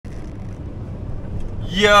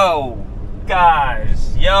Yo,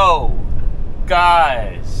 guys.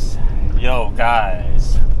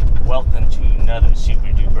 Welcome to another super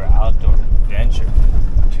duper outdoor adventure.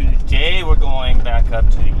 Today we're going back up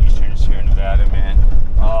to the eastern Sierra Nevada, man.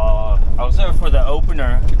 I was there for the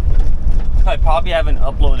opener. I probably haven't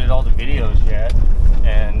uploaded all the videos yet.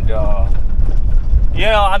 And, you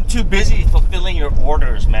know, I'm too busy fulfilling your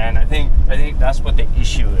orders, man. I think that's what the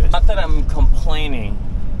issue is. Not that I'm complaining.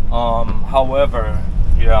 However,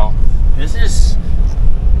 you know, this is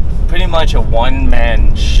pretty much a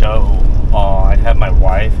one-man show. I have my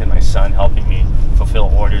wife and my son helping me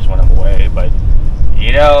fulfill orders when I'm away, but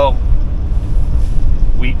you know,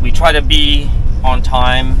 we try to be on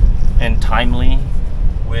time and timely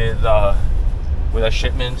with our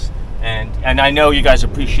shipments, and I know you guys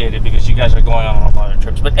appreciate it because you guys are going on a lot of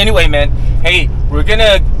trips. But anyway, man, hey, we're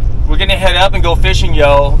gonna head up and go fishing,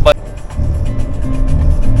 yo. But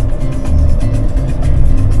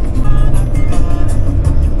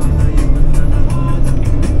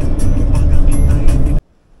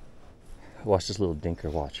watch this little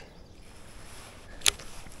dinker, watch.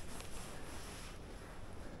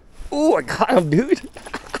 Oh, I got him, dude.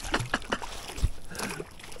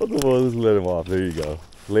 Come on, let's let him off. There you go.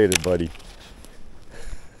 Later, buddy.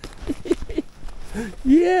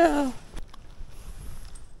 Yeah.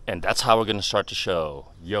 And that's how we're gonna start the show.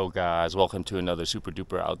 Yo, guys, welcome to another super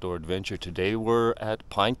duper outdoor adventure. Today we're at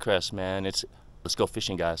Pinecrest, man. Let's go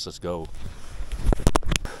fishing, guys. Let's go.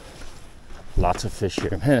 Lots of fish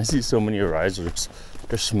here, man. I see so many risers.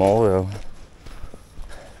 They're small though.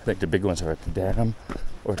 I think the big ones are at the dam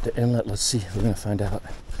or at the inlet. Let's see. We're gonna find out.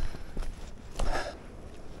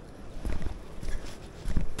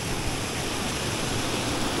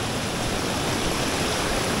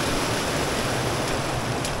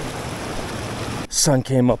 Sun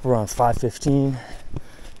came up around 5:15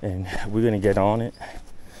 and we're gonna get on it.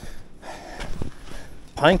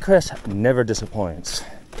 Pinecrest never disappoints.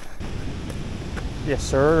 Yes,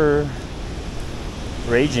 sir.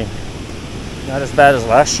 Raging. Not as bad as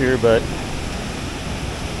last year, but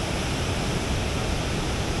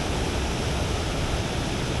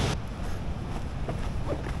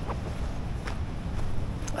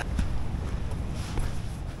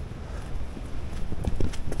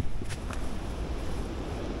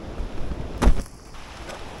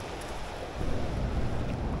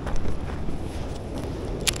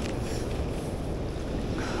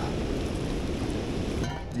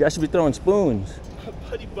you guys should be throwing spoons. My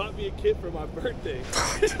buddy bought me a kit for my birthday.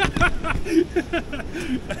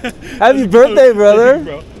 Happy birthday, brother!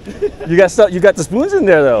 Bro. You got the spoons in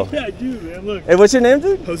there though. Yeah, I do, man. Look. Hey, what's your name,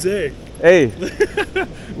 dude? Jose. Hey,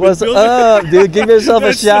 what's up, dude? Give yourself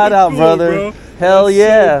a shout out, cool, brother. Bro. Hell That's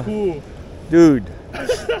yeah, so cool.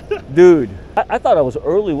 dude. I thought I was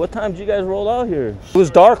early. What time did you guys roll out here? It was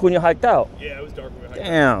dark when you hiked out. Yeah, it was dark when we hiked out.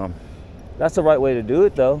 Damn, that's the right way to do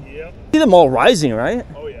it, though. Yep. See them all rising, right?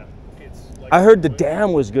 Oh yeah. It's like I heard the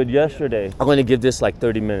dam was good yesterday. I'm going to give this like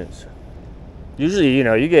 30 minutes. Usually, you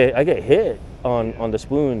know, I get hit on the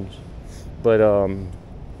spoons, but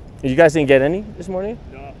you guys didn't get any this morning?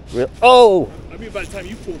 No. Really? Oh! I mean, by the time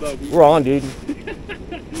you pulled up, We're on, dude.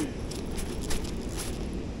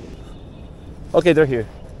 Okay, they're here.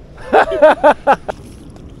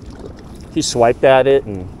 He swiped at it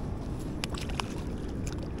and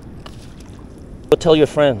go tell your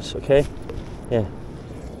friends, okay? Yeah.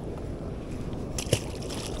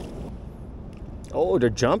 Oh, they're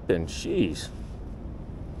jumping. Jeez.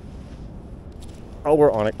 Oh,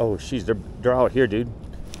 we're on it. Oh, jeez, they're out here, dude.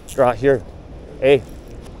 They're out here. Hey.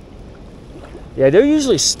 Yeah, they're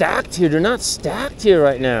usually stacked here. They're not stacked here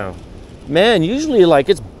right now. Man, usually like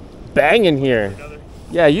it's banging here.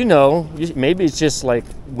 Yeah, you know, maybe it's just like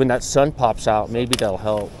when that sun pops out, maybe that'll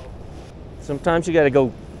help. Sometimes you got to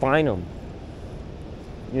go find them.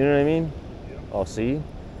 You know what I mean? Yeah. Oh, see?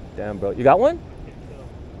 Damn, bro. You got one?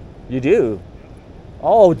 You do?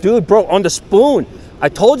 Oh, dude, bro, on the spoon. I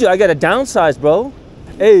told you I got a downsize, bro.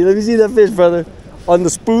 Hey, let me see that fish, brother. On the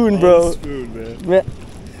spoon, bro. On the spoon, man.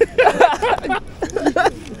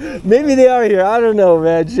 Maybe they are here. I don't know,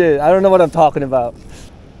 man. Shit, I don't know what I'm talking about.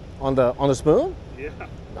 On the spoon? Yeah.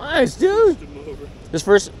 Nice, dude. Over. This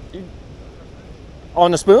first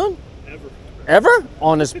on the spoon? Ever?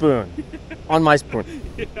 On the spoon. On my spoon.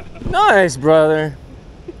 Yeah. Nice, brother.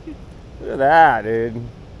 Look at that, dude.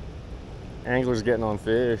 Angler's getting on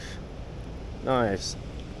fish. Nice.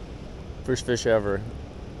 First fish ever.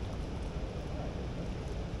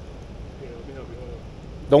 Yeah, let me help you.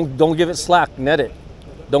 Hold on. Don't give it slack, net it.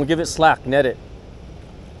 Don't give it slack, net it.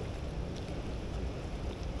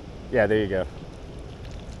 Yeah, there you go.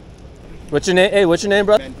 What's your name? Hey, what's your name,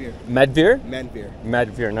 brother? Manveer. Madveer? Manveer.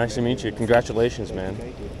 Madveer. Nice to meet you. Congratulations, man.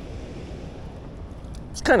 Thank you.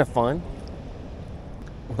 It's kind of fun.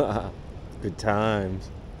 Good times.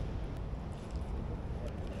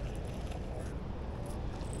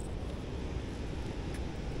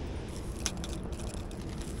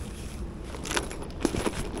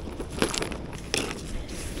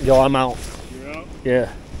 Yo, I'm out. You're out? Yeah.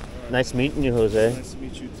 Right. Nice meeting you, Jose. Nice to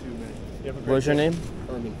meet you too, man. You have a great What was your day. name?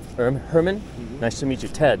 Herman. Herman? Mhm. Nice to meet you.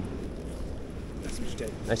 Ted. Nice to meet you,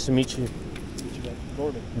 Ted. Nice to meet you. Nice to meet you, man.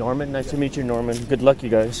 Norman. Norman, nice to meet you, Norman. Good luck, you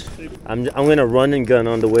guys. I'm gonna run and gun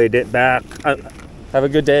on the way back. Have a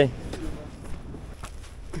good day.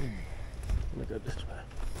 Let me go this way.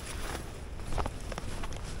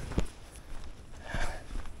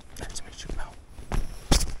 Nice to meet you, Mel.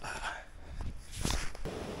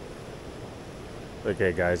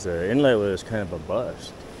 Okay, guys, the inlet was kind of a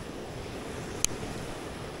bust.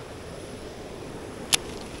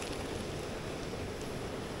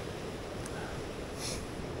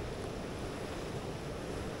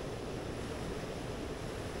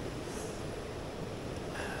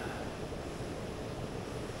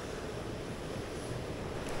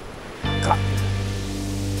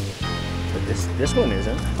 But this one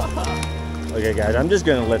isn't. Okay, guys, I'm just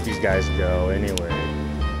gonna let these guys go anyway.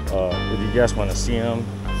 If you guys want to see them,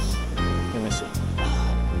 let me see.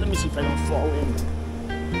 Let me see if I don't fall in.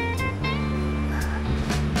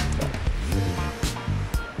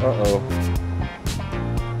 Uh-oh.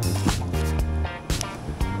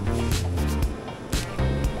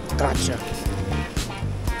 Gotcha.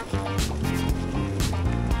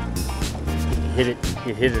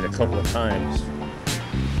 He hit it a couple of times.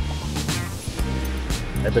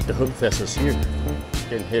 I bet the hook fest is here.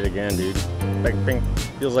 Getting hit again, dude. Bang, bang.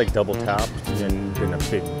 Feels like double tapped and then a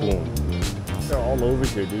big boom. They're all over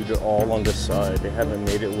here, dude. They're all on this side. They haven't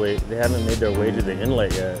made their way to the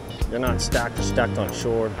inlet yet. They're not stacked on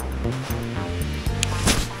shore.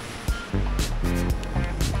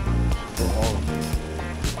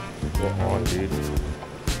 We're on, dude.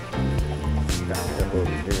 Stacked up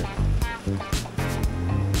over here.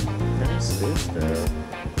 What's this though?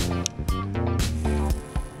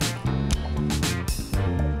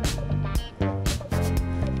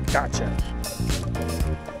 Gotcha.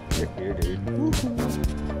 You're here, dude.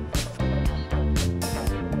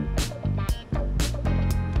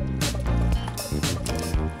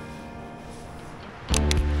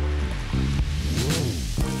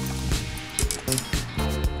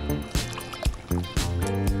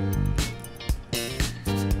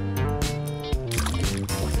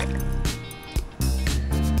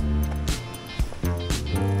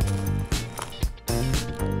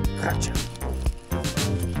 Gotcha.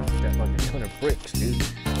 Got like a ton of bricks, dude.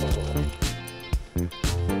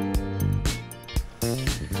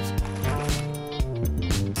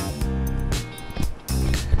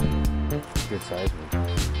 Good size one.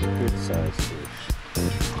 Good size fish.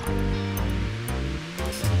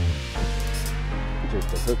 Just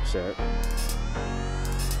the hook set.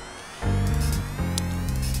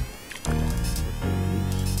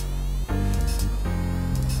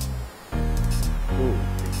 Ooh,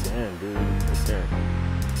 damn, dude. Right there.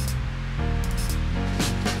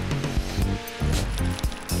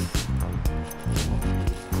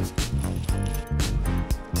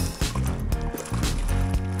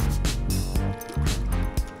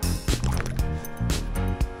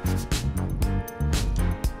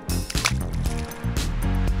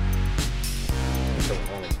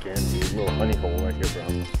 Again, dude. Little honey hole right here, bro.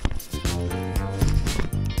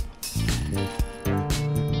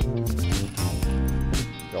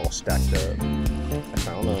 They're all stacked up. I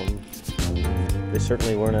found them. They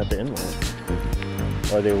certainly weren't at the inlet.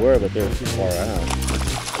 Or they were, but they were too far out.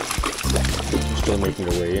 They're still making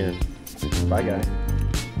their way in. Bye, guy.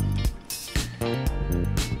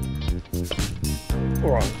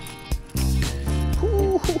 We're on.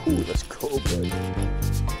 Ooh, let's go, buddy.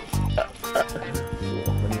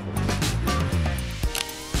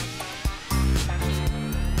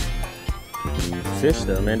 Fish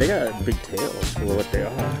though, man, they got big tails for what they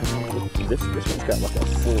are. This one's got like a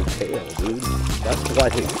full tail, dude. That's why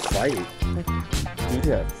they fight. Dude,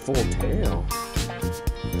 got full tail.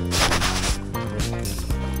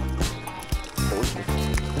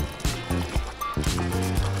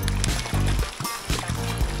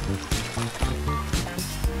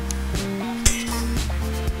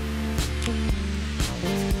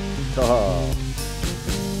 Oh,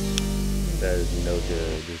 that is no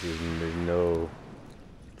good.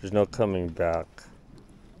 There's no coming back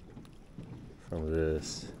from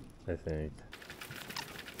this, I think.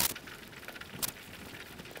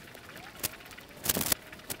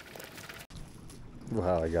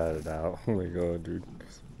 Wow, I got it out. Oh my god, dude.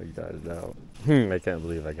 I got it out. I can't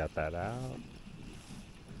believe I got that out.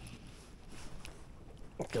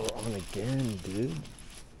 Go on again, dude.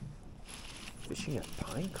 Fishing at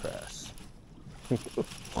Pinecrest.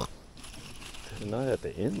 They're not at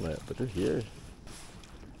the inlet, but they're here.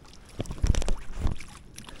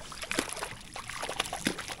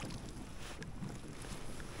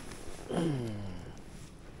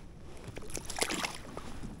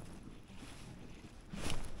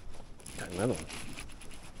 Got another one.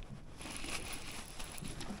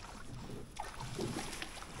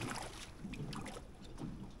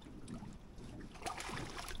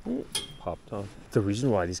 Popped on. The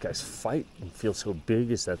reason why these guys fight and feel so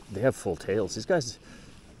big is that they have full tails. These guys,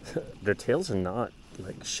 their tails are not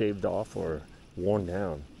like shaved off or worn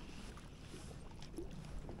down.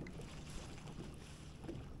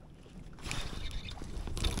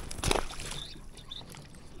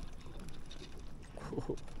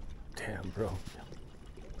 Whoa. Damn, bro.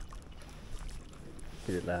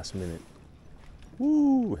 Hit it last minute.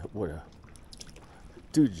 Woo! What a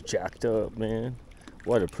dude's jacked up, man.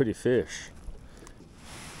 What a pretty fish.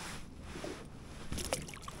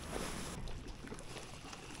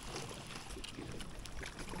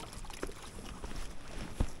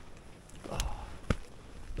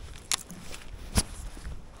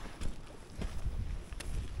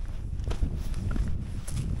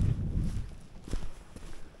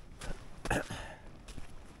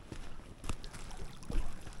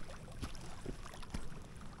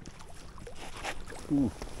 Ooh,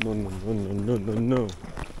 no, no, no, no, no, no, no.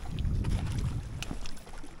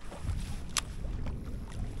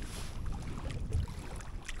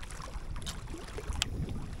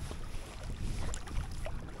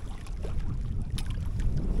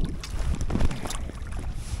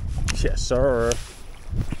 Yes, sir.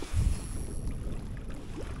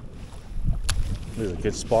 This is a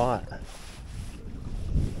good spot.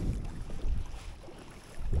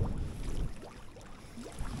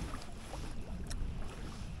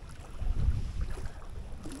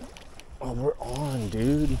 Oh, we're on,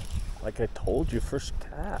 dude. Like I told you, first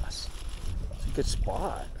cast. It's a good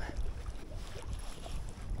spot.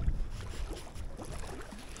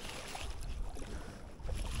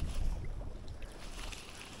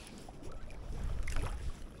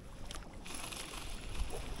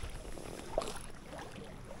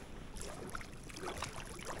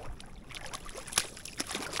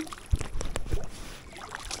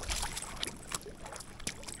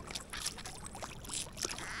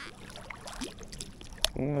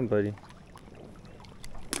 Come on, buddy.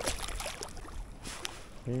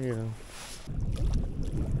 Here you go.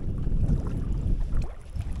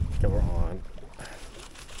 Okay, we're on.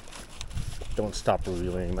 Don't stop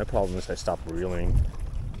reeling. My problem is I stop reeling.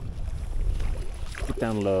 Get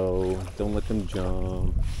down low. Don't let them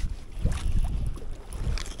jump.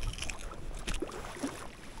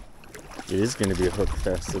 It is going to be a hook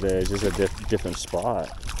fest today. It's just a different spot.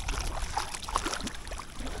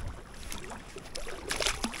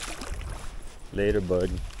 Later, bud.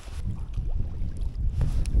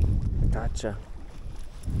 Gotcha.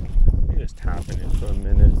 You're just tapping it for a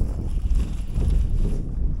minute.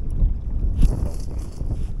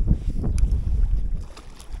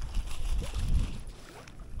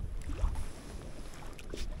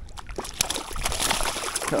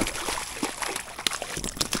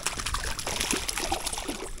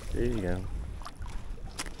 There you go.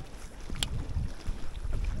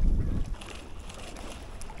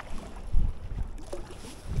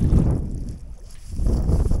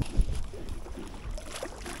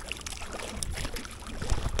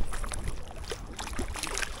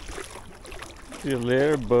 See you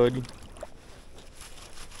later, buddy.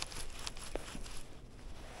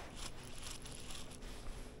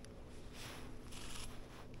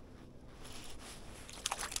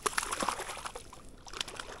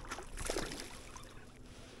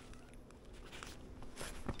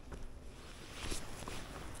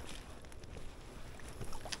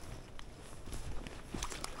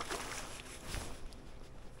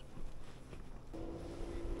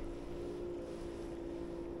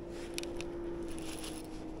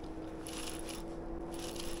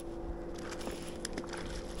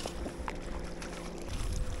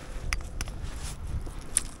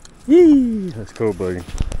 Yee! Let's go, buddy.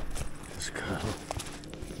 Let's go.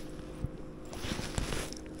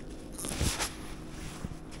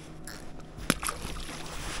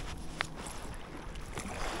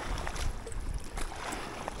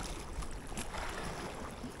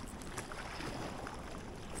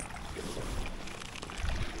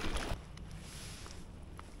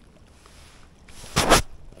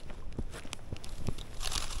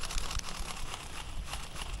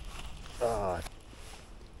 Ah.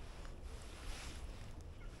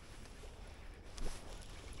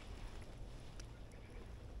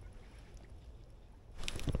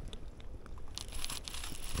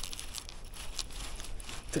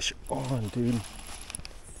 Fish on, dude.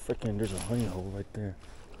 Freaking, there's a honey hole right there.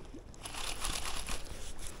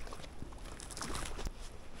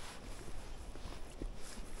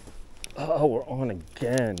 Oh, we're on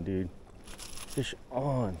again, dude. Fish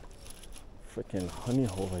on. Freaking honey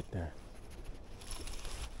hole right there.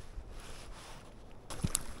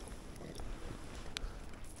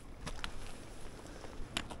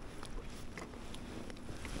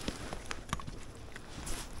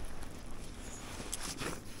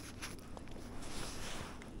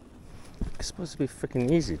 It's supposed to be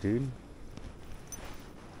freaking easy, dude.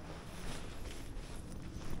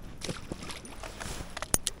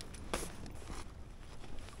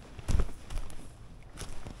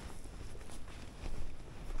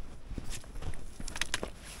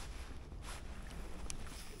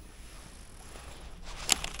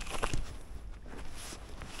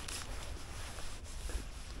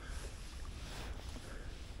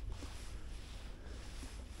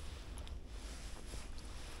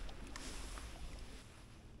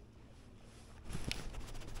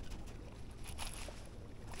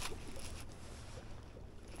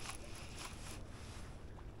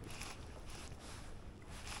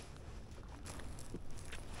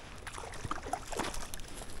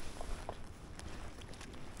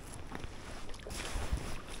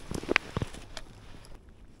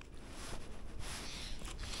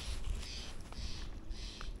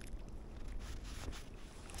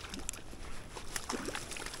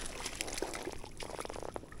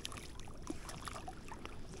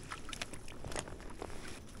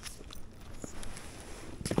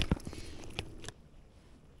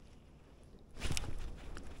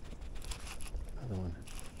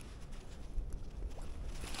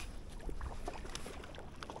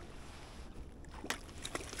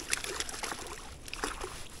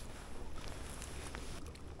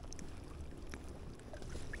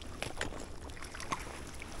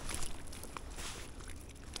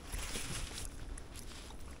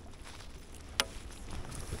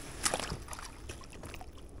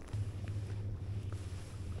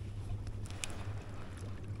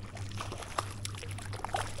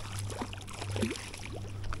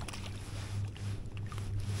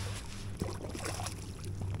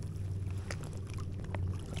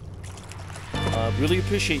 Really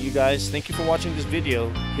appreciate you guys. Thank you for watching this video.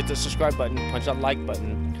 Hit the subscribe button, punch that like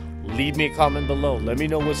button, leave me a comment below. Let me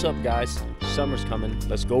know what's up, guys. Summer's coming.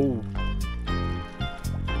 Let's go.